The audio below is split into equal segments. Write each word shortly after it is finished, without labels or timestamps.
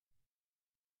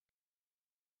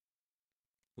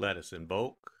Let us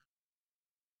invoke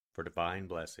for divine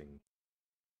blessing.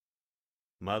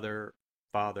 Mother,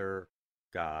 Father,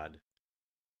 God,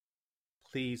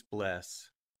 please bless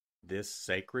this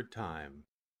sacred time.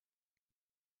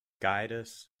 Guide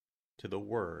us to the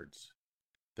words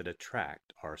that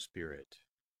attract our spirit.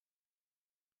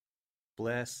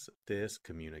 Bless this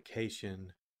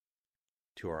communication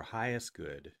to our highest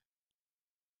good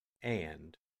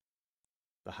and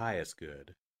the highest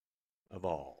good of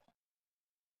all.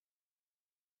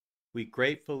 We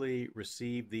gratefully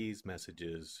receive these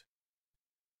messages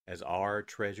as our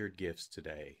treasured gifts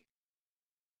today.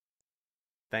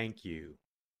 Thank you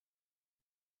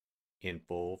in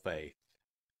full faith.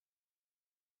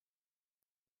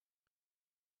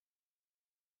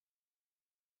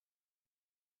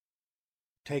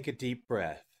 Take a deep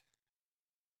breath.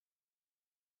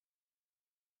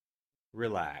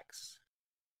 Relax.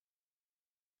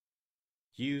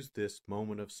 Use this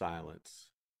moment of silence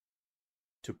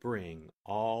to bring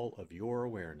all of your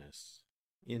awareness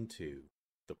into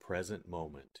the present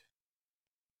moment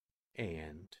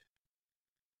and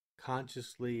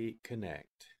consciously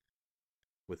connect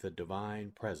with the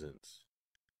divine presence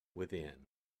within.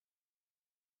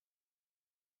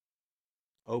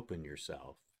 Open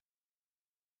yourself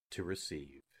to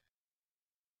receive.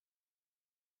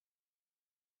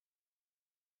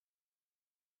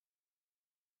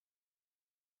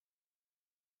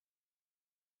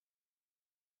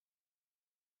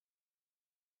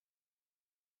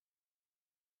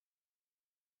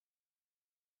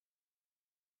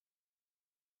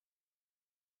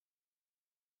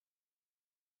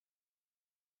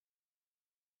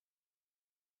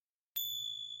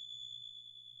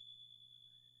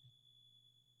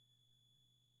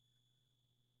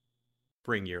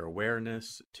 Bring your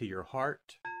awareness to your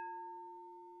heart.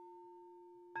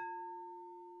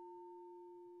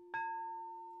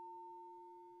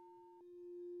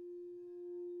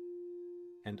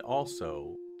 And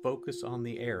also focus on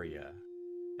the area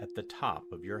at the top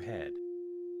of your head.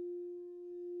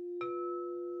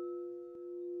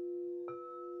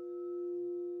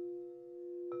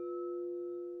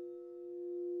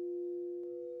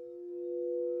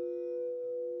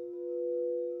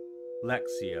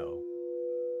 Lectio.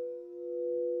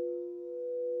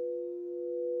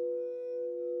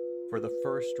 For the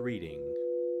first reading,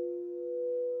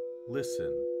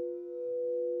 listen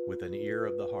with an ear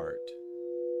of the heart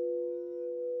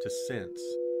to sense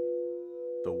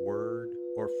the word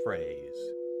or phrase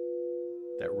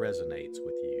that resonates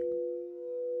with you.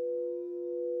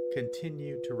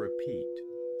 Continue to repeat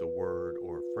the word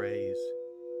or phrase.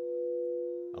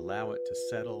 Allow it to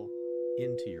settle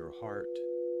into your heart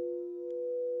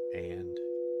and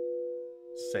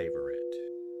savor it.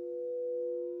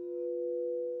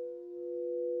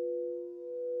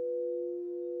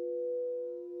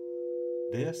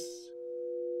 This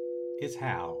is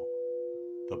how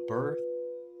the birth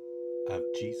of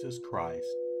Jesus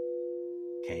Christ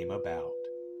came about.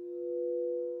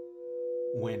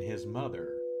 When his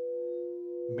mother,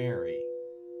 Mary,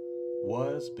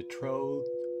 was betrothed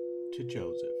to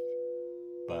Joseph,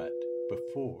 but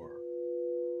before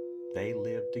they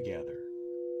lived together,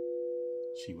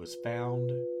 she was found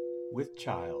with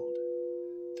child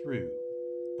through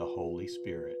the Holy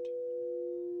Spirit.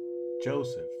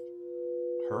 Joseph,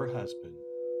 her husband,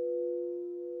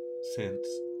 since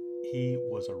he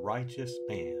was a righteous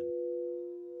man,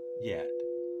 yet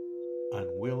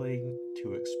unwilling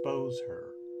to expose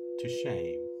her to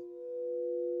shame,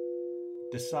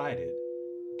 decided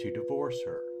to divorce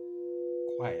her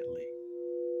quietly.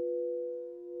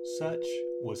 Such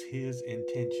was his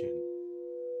intention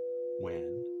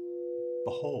when,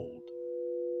 behold,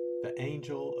 the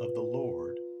angel of the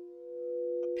Lord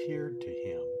appeared to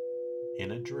him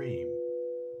in a dream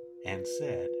and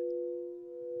said,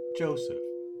 "Joseph,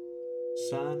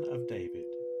 son of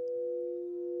David,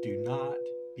 do not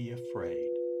be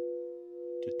afraid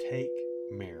to take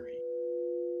Mary,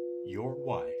 your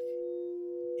wife,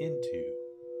 into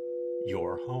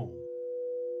your home,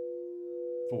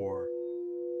 for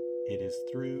it is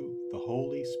through the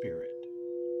Holy Spirit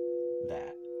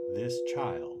that this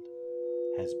child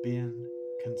has been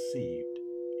conceived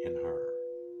in her.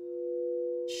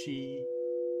 She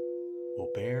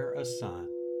will bear a son,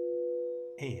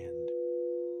 and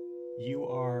you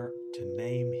are to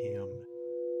name him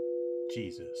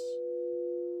Jesus,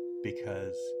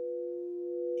 because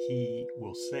he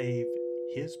will save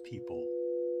his people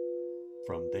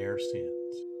from their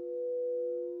sins."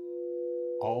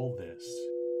 All this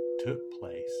took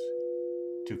place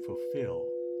to fulfill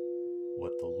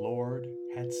what the Lord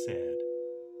had said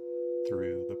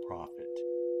through the prophet.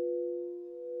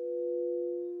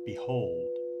 "Behold,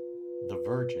 the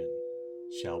virgin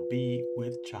shall be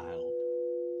with child,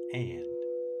 and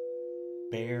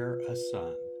bear a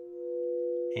son,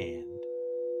 and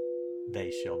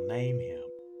they shall name him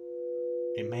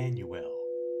Emmanuel,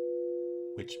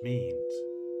 which means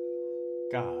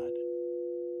God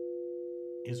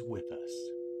is with us.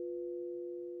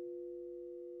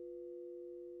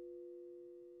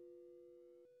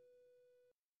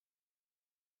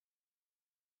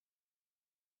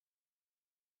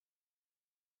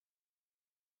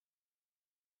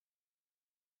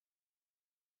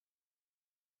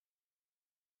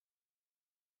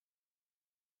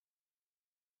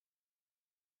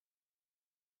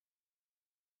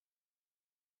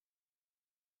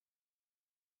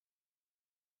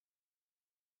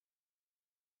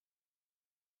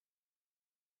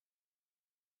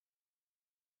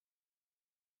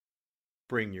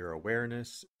 Bring your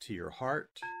awareness to your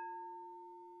heart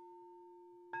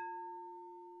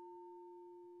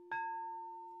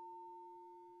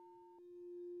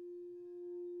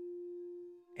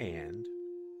and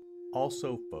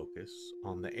also focus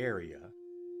on the area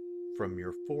from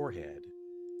your forehead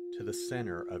to the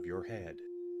center of your head.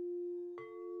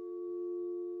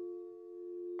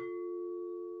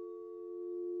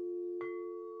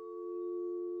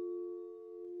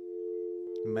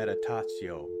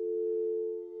 Meditatio.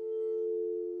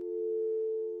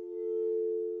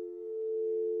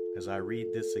 As I read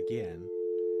this again,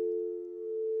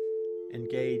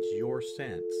 engage your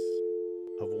sense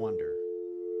of wonder.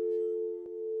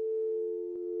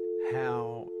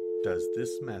 How does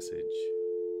this message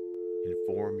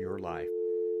inform your life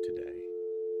today?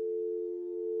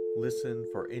 Listen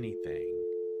for anything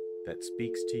that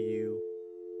speaks to you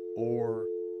or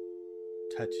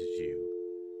touches you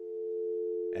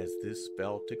as this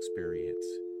felt experience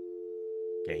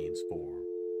gains form.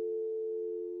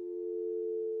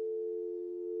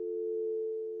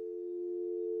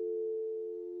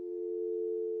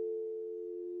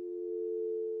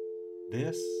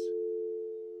 This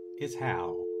is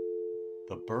how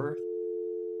the birth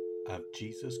of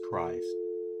Jesus Christ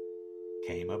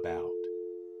came about.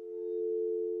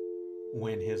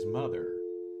 When his mother,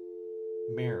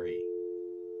 Mary,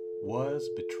 was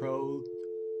betrothed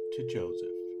to Joseph,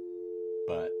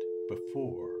 but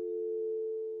before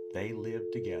they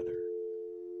lived together,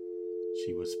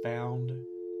 she was found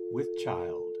with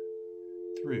child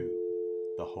through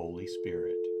the Holy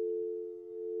Spirit.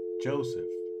 Joseph,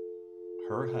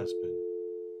 her husband,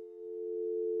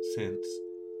 since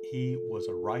he was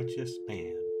a righteous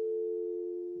man,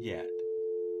 yet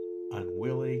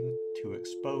unwilling to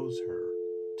expose her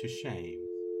to shame,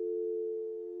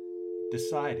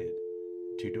 decided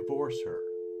to divorce her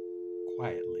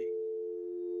quietly.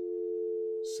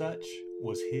 Such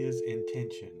was his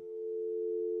intention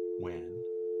when,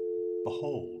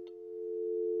 behold,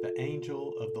 the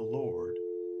angel of the Lord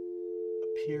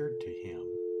appeared to him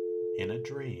in a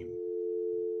dream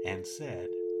and said,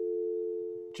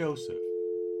 "Joseph,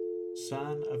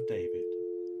 son of David,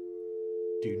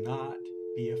 do not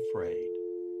be afraid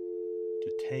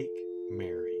to take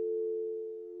Mary,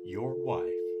 your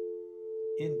wife,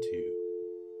 into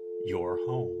your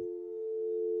home,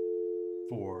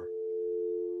 for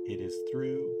it is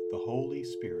through the Holy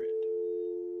Spirit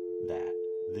that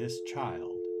this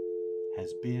child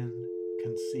has been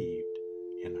conceived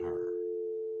in her.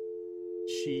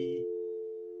 She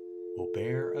will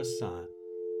bear a son,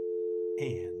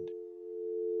 and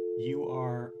you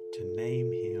are to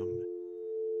name him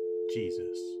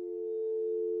Jesus,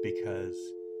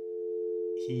 because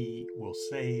he will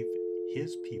save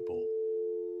his people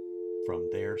from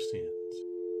their sins."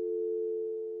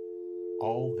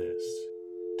 All this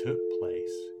took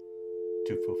place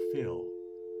to fulfill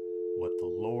what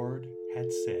the Lord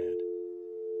had said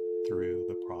through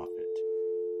the prophet.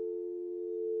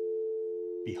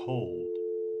 "Behold,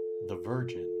 the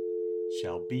virgin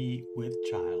shall be with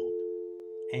child,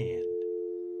 and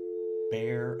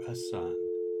bear a son,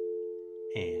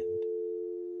 and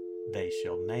they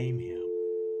shall name him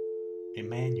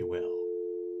Emmanuel,"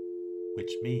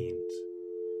 which means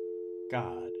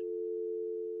God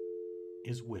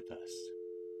is with us.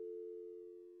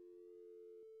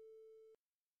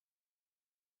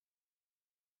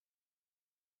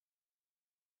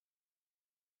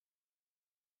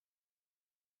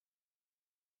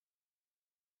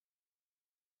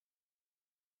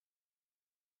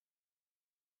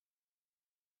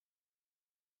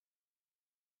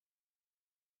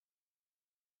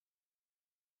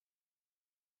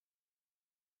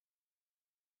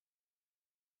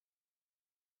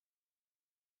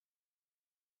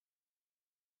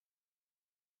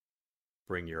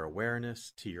 Bring your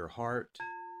awareness to your heart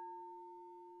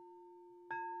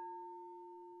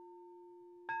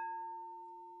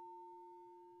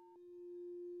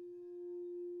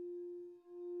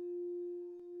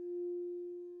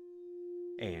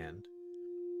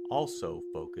Also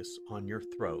focus on your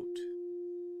throat.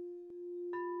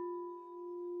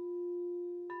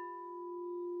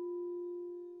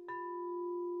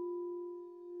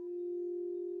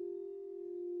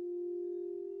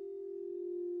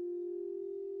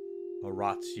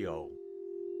 Oratio.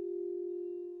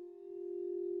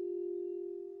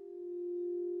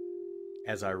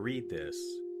 As I read this,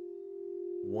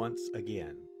 once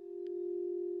again,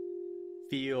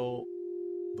 feel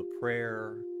the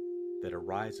prayer that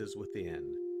arises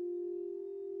within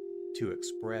to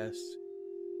express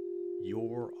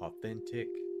your authentic,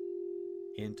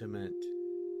 intimate,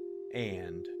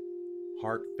 and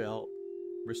heartfelt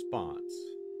response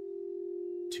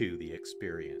to the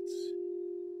experience.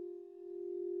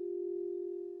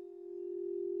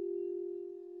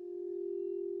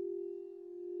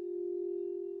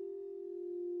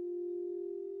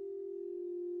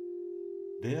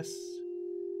 This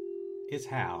is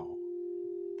how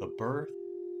the birth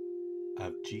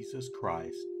of Jesus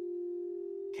Christ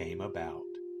came about.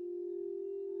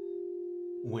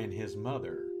 When his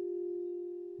mother,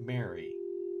 Mary,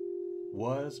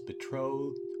 was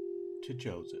betrothed to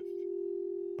Joseph,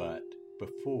 but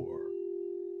before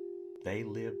they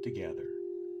lived together,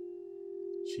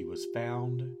 she was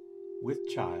found with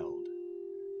child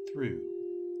through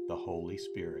the Holy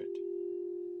Spirit.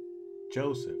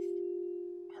 Joseph,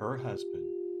 her husband,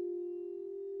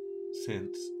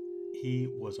 since he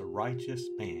was a righteous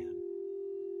man,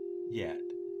 yet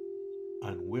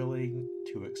unwilling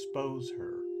to expose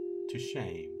her to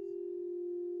shame,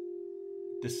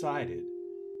 decided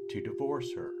to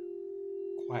divorce her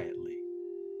quietly.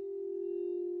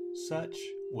 Such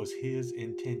was his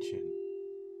intention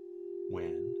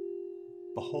when,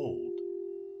 behold,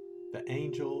 the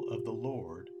angel of the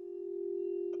Lord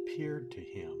appeared to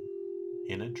him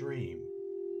in a dream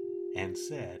and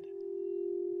said,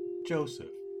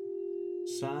 "Joseph,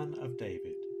 son of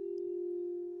David,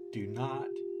 do not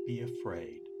be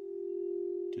afraid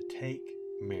to take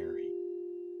Mary,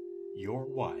 your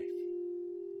wife,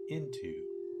 into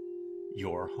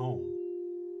your home,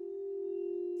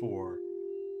 for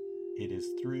it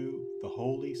is through the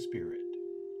Holy Spirit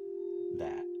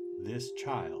that this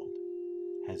child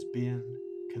has been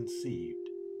conceived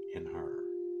in her.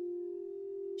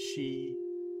 She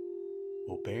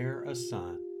will bear a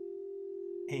son,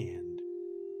 and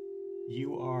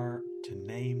you are to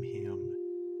name him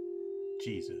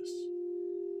Jesus,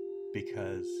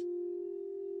 because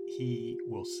he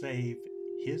will save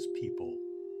his people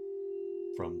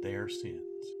from their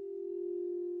sins."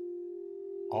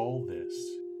 All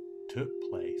this took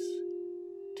place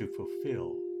to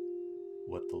fulfill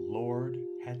what the Lord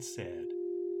had said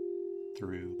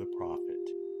through the prophet.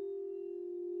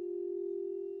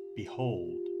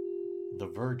 "Behold, the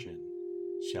virgin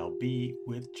shall be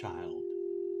with child,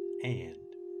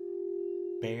 and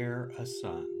bear a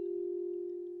son,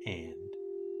 and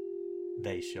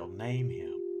they shall name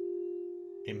him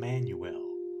Emmanuel,"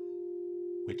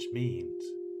 which means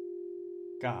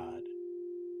God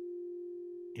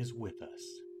is with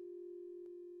us.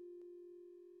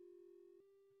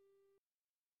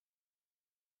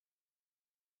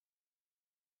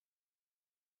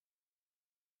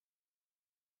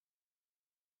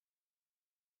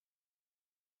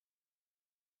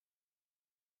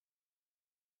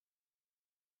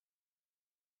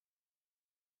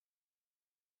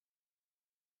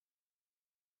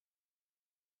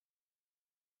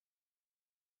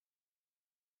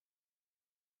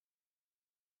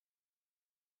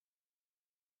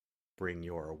 Bring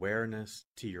your awareness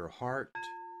to your heart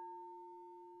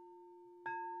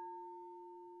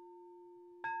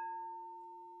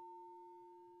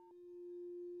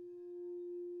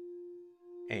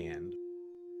and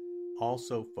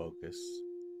also focus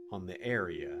on the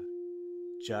area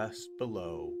just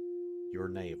below your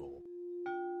navel.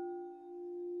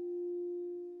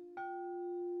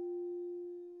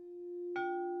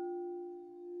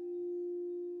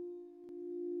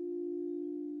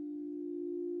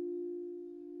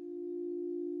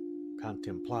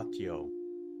 Contemplatio.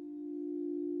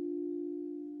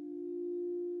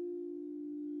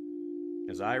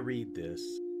 As I read this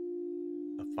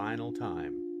a final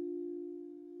time,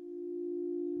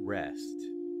 rest.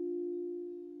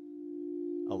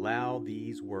 Allow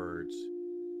these words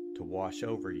to wash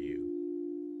over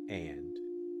you and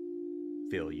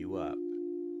fill you up.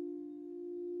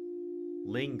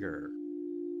 Linger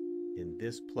in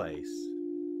this place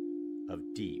of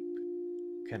deep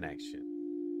connection.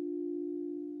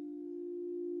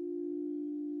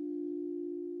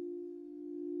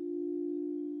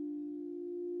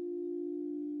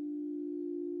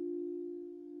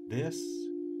 This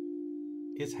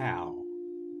is how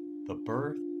the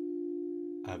birth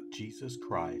of Jesus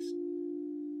Christ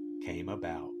came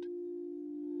about.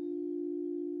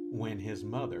 When his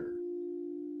mother,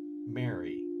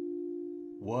 Mary,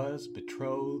 was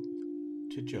betrothed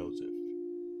to Joseph,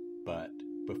 but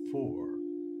before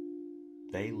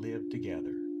they lived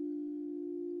together,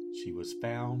 she was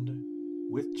found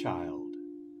with child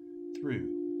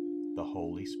through the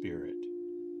Holy Spirit.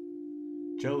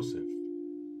 Joseph,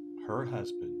 her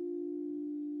husband,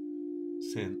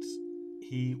 since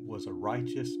he was a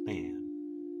righteous man,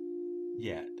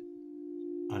 yet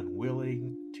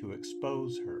unwilling to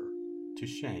expose her to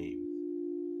shame,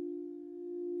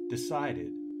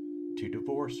 decided to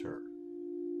divorce her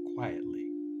quietly.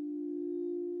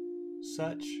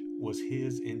 Such was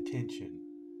his intention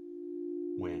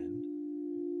when,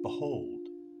 behold,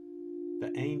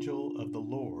 the angel of the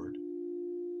Lord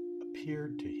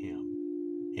appeared to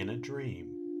him in a dream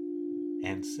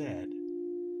and said,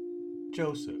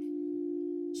 Joseph,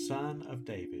 son of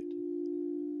David,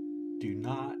 do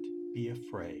not be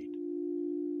afraid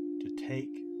to take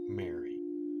Mary,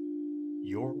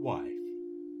 your wife,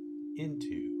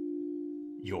 into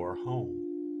your home,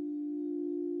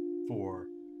 for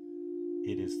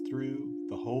it is through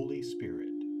the Holy Spirit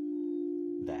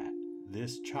that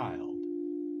this child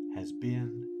has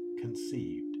been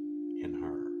conceived in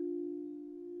her.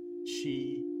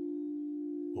 She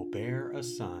will bear a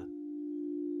son,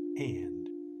 and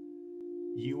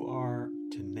you are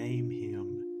to name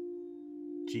him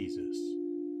Jesus,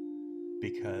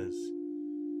 because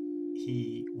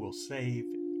he will save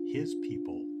his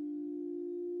people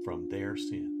from their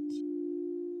sins.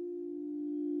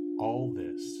 All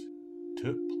this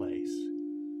took place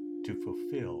to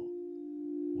fulfill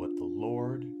what the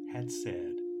Lord had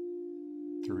said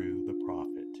through the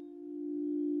prophet.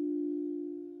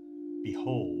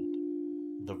 Behold,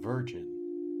 the virgin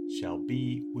shall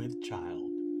be with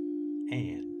child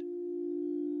and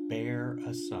bear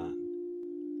a son,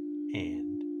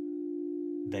 and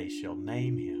they shall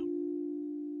name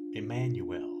him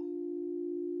Emmanuel,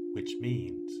 which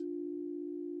means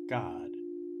God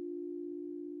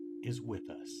is with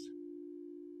us.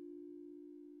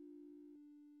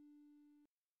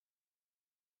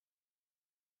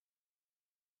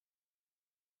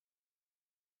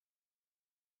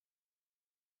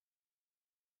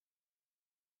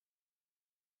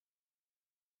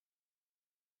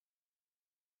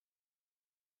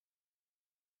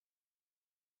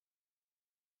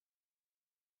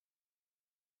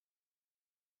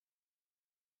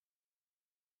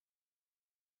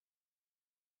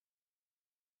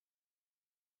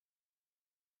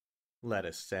 Let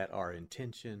us set our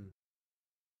intention.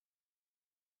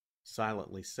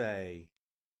 Silently say,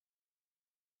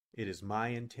 it is my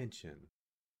intention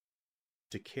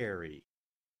to carry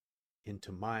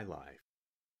into my life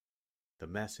the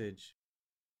message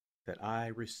that I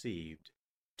received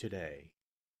today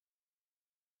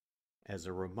as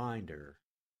a reminder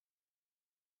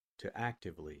to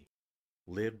actively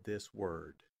live this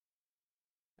word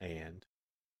and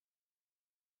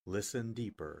listen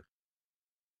deeper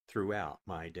throughout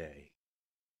my day.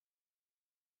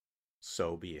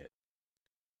 So be it.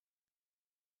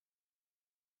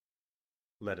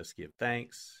 Let us give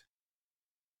thanks.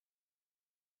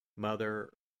 Mother,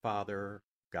 Father,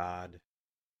 God,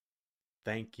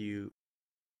 thank you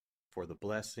for the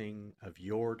blessing of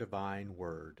your divine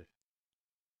word.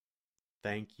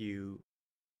 Thank you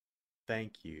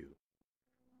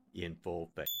in full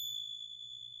faith.